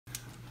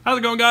How's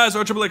it going, guys?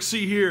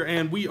 RAGINxxC here,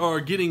 and we are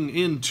getting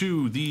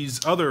into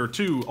these other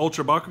two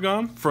Ultra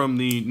Bakugan from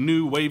the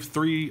new Wave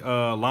 3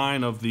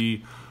 line of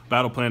the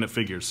Battle Planet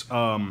figures.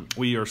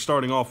 We are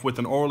starting off with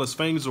an Aureless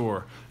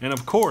Fangzor, and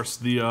of course,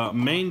 the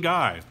main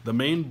guy, the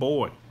main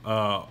boy,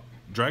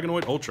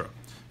 Dragonoid Ultra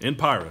in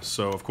Pyrus.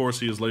 So, of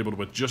course, he is labeled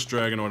with just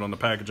Dragonoid on the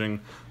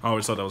packaging. I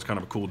always thought that was kind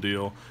of a cool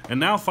deal.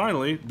 And now,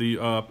 finally,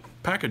 the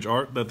package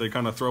art that they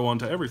kind of throw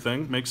onto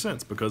everything makes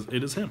sense, because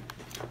it is him.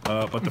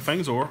 But the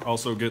Fangzor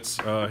also gets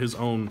his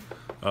own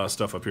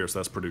stuff up here, so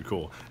that's pretty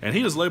cool. And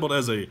he is labeled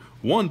as a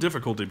 1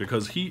 difficulty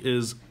because he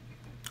is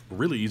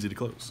really easy to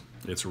close.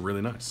 It's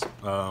really nice.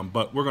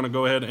 But we're going to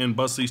go ahead and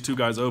bust these two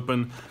guys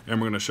open, and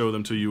we're going to show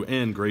them to you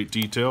in great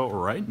detail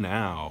right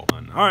now.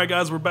 Alright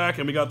guys, we're back,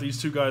 and we got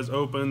these two guys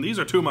open. These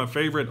are two of my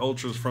favorite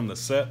Ultras from the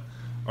set,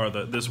 or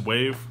this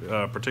wave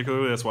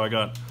particularly. That's why I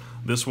got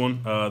this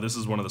one. This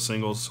is one of the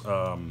singles.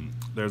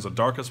 There's a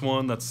darkest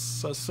one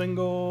that's a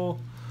single.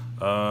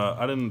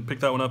 I didn't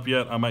pick that one up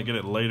yet. I might get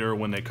it later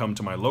when they come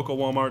to my local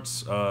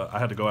Walmarts. I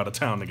had to go out of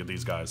town to get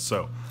these guys.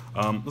 So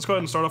let's go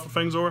ahead and start off with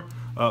Fangzor.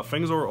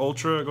 Fangzor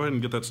Ultra, go ahead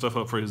and get that stuff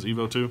up for his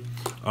Evo too.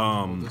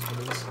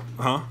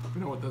 Huh?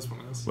 We know what this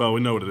one is. Well,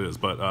 we know what it is,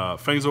 but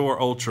Fangzor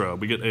Ultra,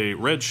 we get a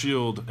red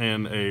shield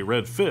and a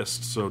red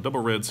fist, so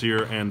double reds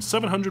here, and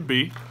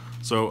 700B,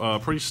 so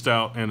pretty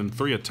stout, and then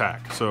 3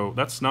 attack. So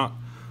that's not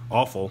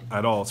awful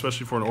at all,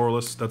 especially for an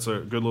Aureless. That's a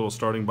good little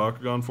starting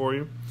Bakugan for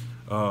you.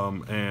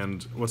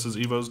 And what's his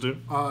Evos do?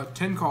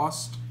 10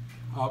 cost,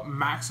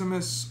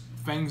 Maximus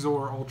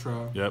Fangzor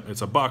Ultra. Yep,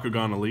 it's a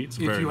Bakugan Elite. It's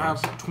if you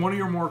nice. have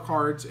 20 or more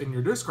cards in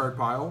your discard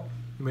pile,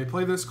 you may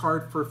play this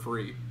card for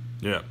free.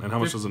 Yeah, and how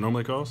much does it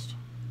normally cost?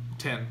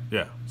 10.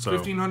 Yeah, so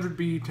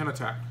 1500B, 10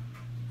 attack.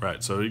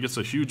 Right, so he gets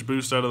a huge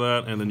boost out of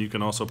that, and then you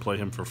can also play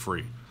him for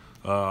free.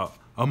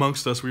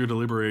 Amongst us, we were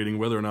deliberating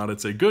whether or not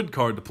it's a good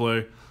card to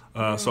play,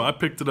 so I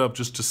picked it up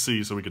just to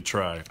see so we could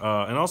try.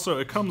 And also,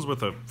 it comes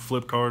with a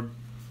flip card.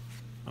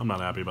 I'm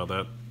not happy about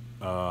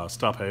that.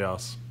 Stop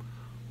chaos.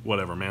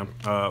 Whatever, man.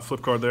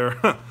 Flip card there.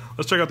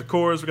 Let's check out the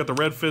cores. We got the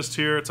red fist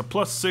here. It's a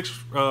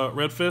 +6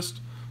 red fist.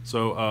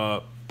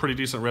 So pretty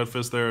decent red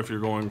fist there if you're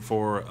going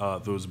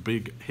for those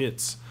big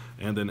hits.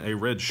 And then a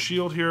red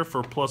shield here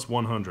for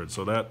 +100.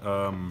 So that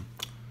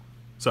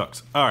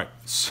sucks. Alright,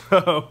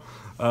 so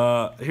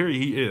here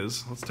he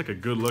is. Let's take a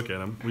good look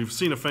at him. We've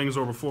seen a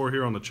Fangzor before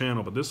here on the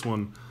channel, but this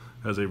one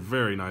has a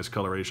very nice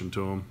coloration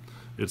to him.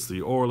 It's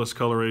the Aureless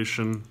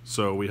coloration,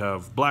 so we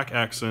have black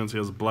accents. He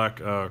has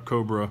black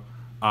cobra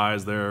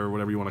eyes there,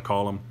 whatever you want to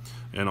call them.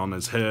 And on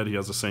his head, he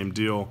has the same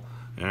deal.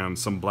 And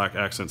some black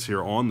accents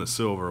here on the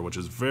silver, which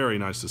is very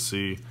nice to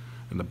see.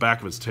 And the back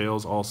of his tail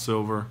is all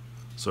silver.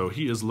 So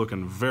he is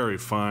looking very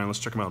fine. Let's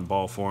check him out in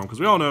ball form, because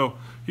we all know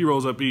he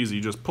rolls up easy.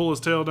 You just pull his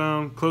tail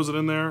down, close it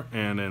in there,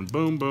 and then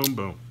boom, boom,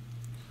 boom.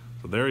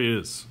 So there he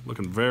is,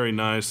 looking very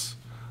nice.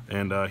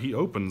 And he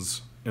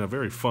opens in a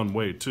very fun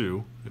way,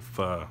 too. If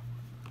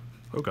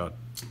oh god.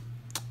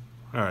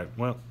 Alright,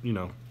 well, you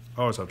know,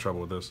 I always have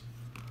trouble with this.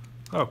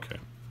 Okay.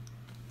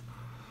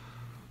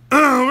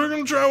 We're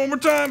gonna try one more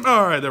time.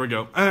 Alright, there we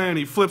go. And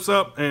he flips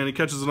up, and he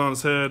catches it on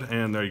his head,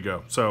 and there you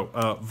go.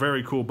 So,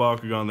 very cool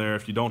Bakugan there.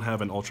 If you don't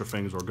have an Ultra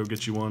Fangzor, go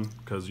get you one,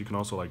 because you can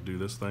also, like, do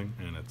this thing,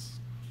 and it's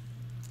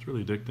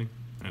really addicting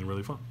and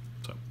really fun.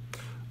 So,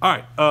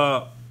 alright,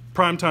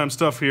 primetime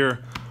stuff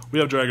here. We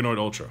have Dragonoid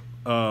Ultra.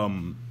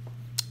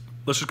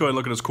 Let's just go ahead and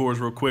look at his cores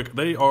real quick.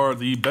 They are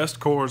the best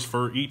cores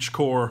for each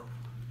core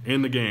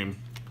in the game.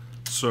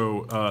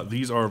 So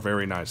these are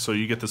very nice. So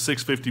you get the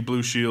 650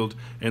 blue shield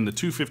and the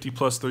 250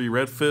 +3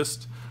 red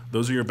fist.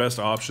 Those are your best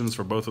options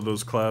for both of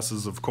those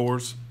classes of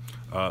cores.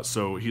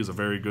 So he's a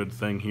very good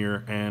thing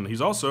here. And he's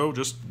also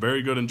just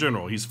very good in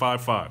general. He's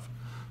 5'5".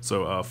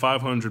 So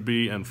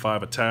 500B and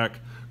 5 attack.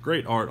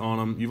 Great art on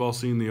him. You've all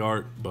seen the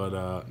art,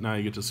 but now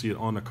you get to see it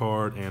on the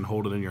card and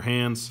hold it in your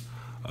hands.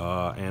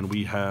 And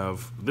we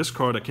have this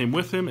card that came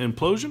with him,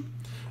 Implosion.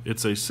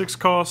 It's a 6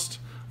 cost,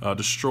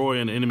 destroy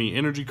an enemy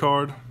energy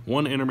card,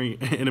 1 enemy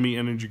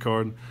energy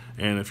card,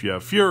 and if you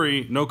have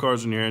Fury, no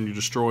cards in your hand, you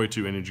destroy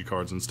 2 energy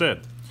cards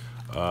instead.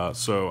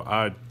 So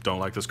I don't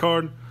like this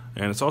card,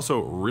 and it's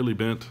also really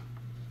bent.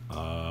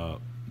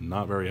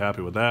 Not very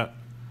happy with that,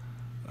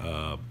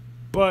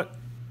 but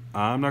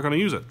I'm not going to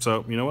use it,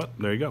 so you know what,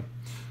 there you go.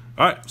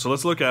 Alright, so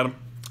let's look at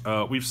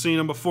him. We've seen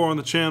him before on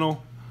the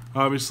channel.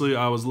 Obviously,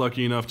 I was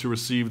lucky enough to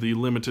receive the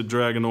limited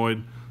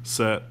Dragonoid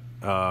set.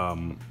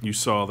 You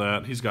saw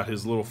that. He's got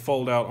his little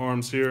fold-out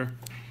arms here.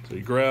 So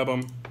you grab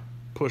them,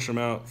 push them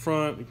out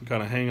front. You can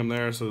kind of hang them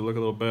there so they look a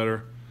little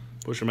better.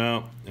 Push them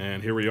out,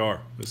 and here we are.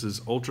 This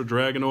is Ultra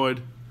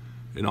Dragonoid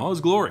in all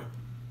his glory.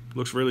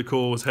 Looks really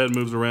cool. His head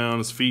moves around.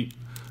 His feet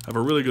have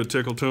a really good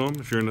tickle to him,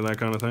 if you're into that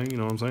kind of thing. You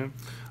know what I'm saying?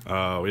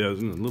 Yeah, a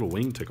little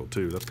wing tickle,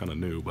 too. That's kind of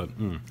new, but...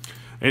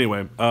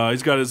 Anyway,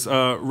 he's got his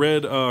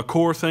red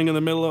core thing in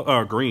the middle,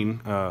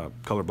 green,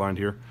 colorblind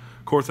here,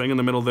 core thing in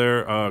the middle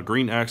there,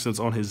 green accents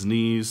on his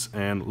knees,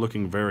 and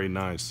looking very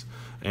nice.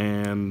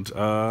 And,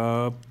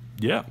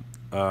 yeah,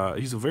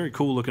 he's a very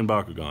cool looking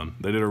Bakugan.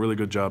 They did a really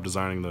good job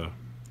designing the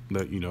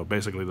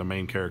basically the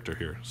main character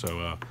here.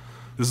 So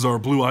this is our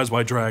Blue Eyes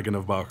White Dragon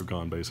of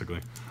Bakugan,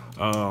 basically.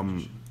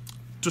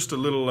 Just a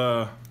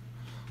little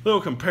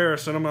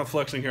comparison. I'm not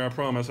flexing here, I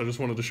promise. I just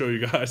wanted to show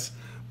you guys.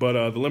 But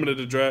the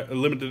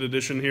limited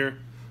edition here,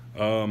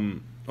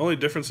 only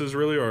differences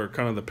really are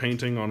kind of the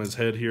painting on his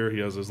head here. He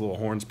has his little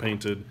horns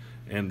painted,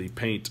 and the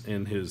paint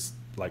in his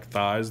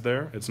thighs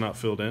there. It's not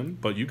filled in,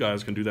 but you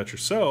guys can do that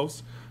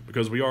yourselves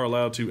because we are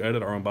allowed to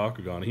edit our own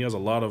Bakugan. He has a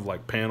lot of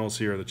panels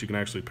here that you can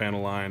actually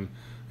panel line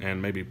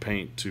and maybe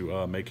paint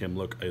to make him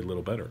look a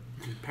little better.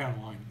 Panel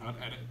line, not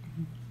edit.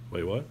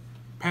 Wait, what?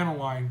 Panel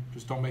line,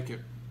 just don't make it.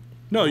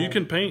 No, you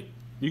can paint.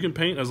 You can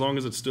paint as long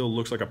as it still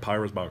looks like a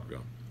Pyrus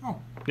Bakugan. Oh.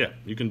 Yeah,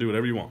 you can do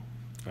whatever you want,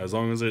 as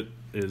long as it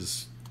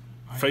is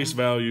face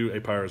value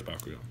a Pyrus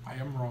Bakugan. I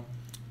am wrong.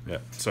 Yeah.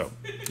 So.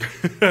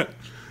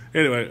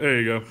 Anyway, there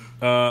you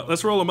go.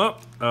 Let's roll him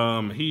up.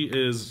 He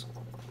is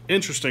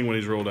interesting when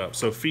he's rolled up.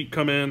 So feet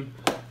come in,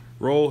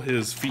 roll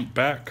his feet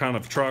back, kind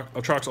of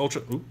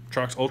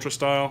Trox Ultra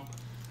style.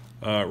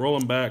 Roll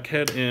him back,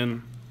 head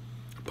in,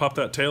 pop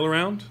that tail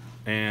around,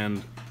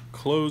 and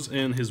close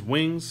in his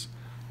wings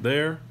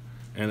there.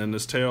 And then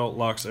this tail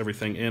locks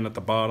everything in at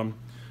the bottom,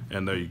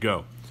 and there you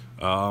go.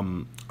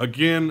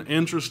 Again,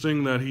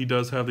 interesting that he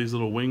does have these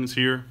little wings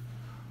here.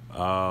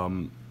 I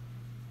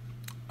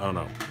don't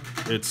know.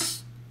 It's...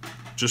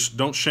 Just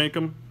don't shank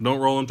them. Don't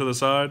roll them to the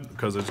side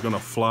because it's going to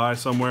fly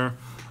somewhere.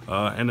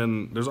 And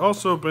then there's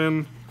also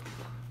been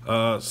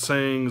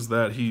sayings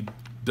that he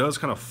does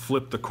kind of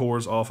flip the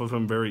cores off of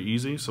him very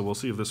easy. So we'll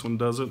see if this one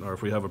does it or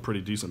if we have a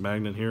pretty decent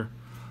magnet here.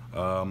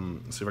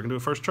 Let's see if I can do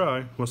it first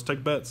try. Who wants to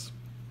take bets?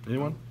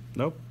 Anyone?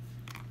 Nope?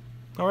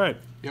 All right.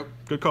 Yep.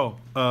 Good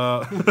call.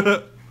 Try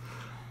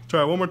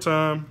it one more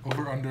time.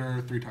 Over,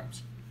 under, 3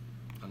 times.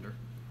 Under.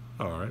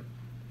 All right.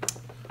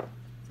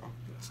 Oh,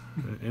 yes.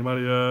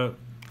 Anybody...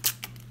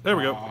 There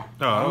we go.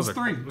 That was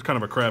 3. It was kind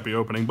of a crappy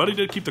opening, but he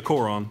did keep the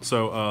core on.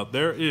 So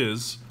there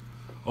is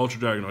Ultra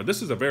Dragonoid.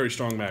 This is a very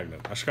strong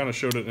magnet. I kind of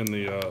showed it in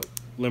the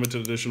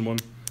limited edition one,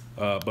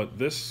 but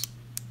this,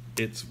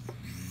 it's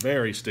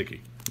very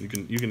sticky. You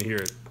can hear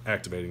it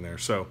activating there.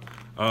 So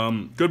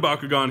good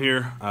Bakugan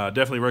here.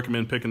 Definitely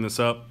recommend picking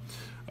this up.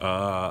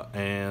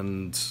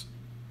 And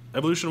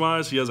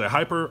evolution-wise, he has a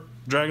Hyper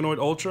Dragonoid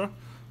Ultra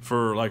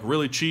for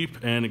really cheap,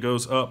 and it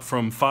goes up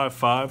from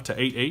 5.5 to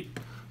 8.8.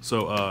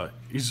 So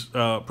he's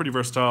pretty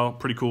versatile,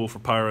 pretty cool for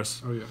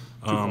Pyrus. Oh yeah,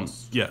 2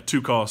 costs. Yeah,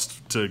 2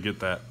 costs to get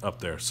that up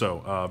there.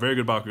 So very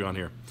good Bakugan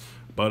here.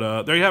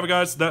 But there you have it,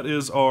 guys. That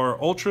is our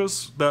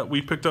Ultras that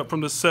we picked up from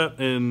this set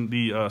in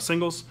the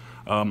singles.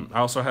 I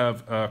also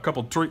have a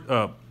couple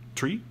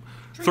 3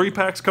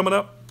 packs coming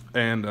up,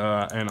 and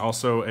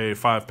also a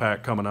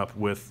 5-pack coming up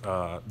with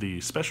the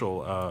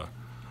special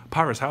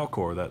Pyrus Howl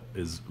Core that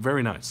is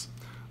very nice.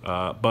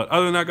 But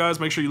other than that,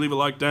 guys, make sure you leave a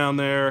like down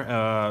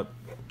there.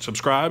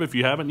 Subscribe if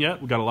you haven't yet.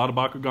 We've got a lot of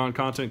Bakugan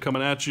content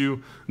coming at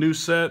you. New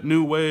set,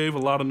 new wave, a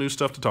lot of new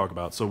stuff to talk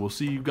about. So we'll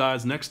see you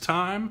guys next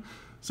time.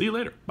 See you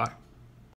later. Bye.